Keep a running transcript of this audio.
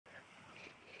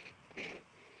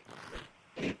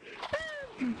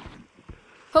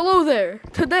Hello there!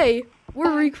 Today,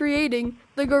 we're recreating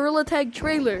the Gorilla Tag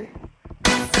trailer.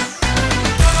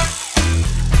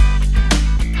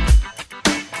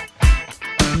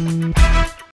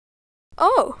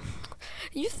 Oh,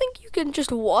 you think you can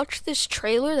just watch this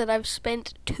trailer that I've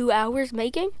spent 2 hours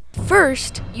making?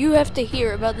 First, you have to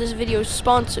hear about this video's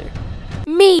sponsor.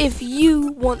 Me. If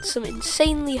you want some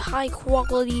insanely high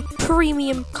quality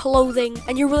premium clothing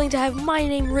and you're willing to have my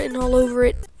name written all over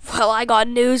it, well, I got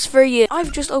news for you.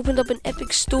 I've just opened up an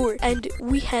epic store and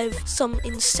we have some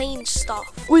insane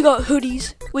stuff. We got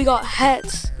hoodies, we got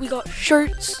hats, we got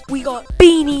shirts, we got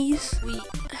beanies, we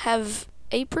have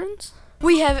aprons.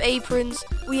 We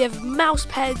have mouse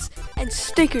pads and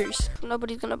stickers.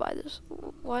 Nobody's gonna buy this.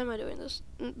 Why am I doing this?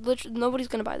 Literally, nobody's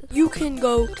gonna buy this. You can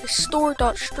go to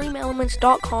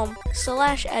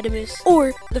store.streamelements.com/Adamus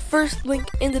or the first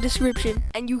link in the description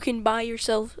and you can buy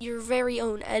yourself your very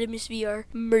own Adamus VR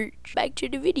merch. Back to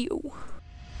the video.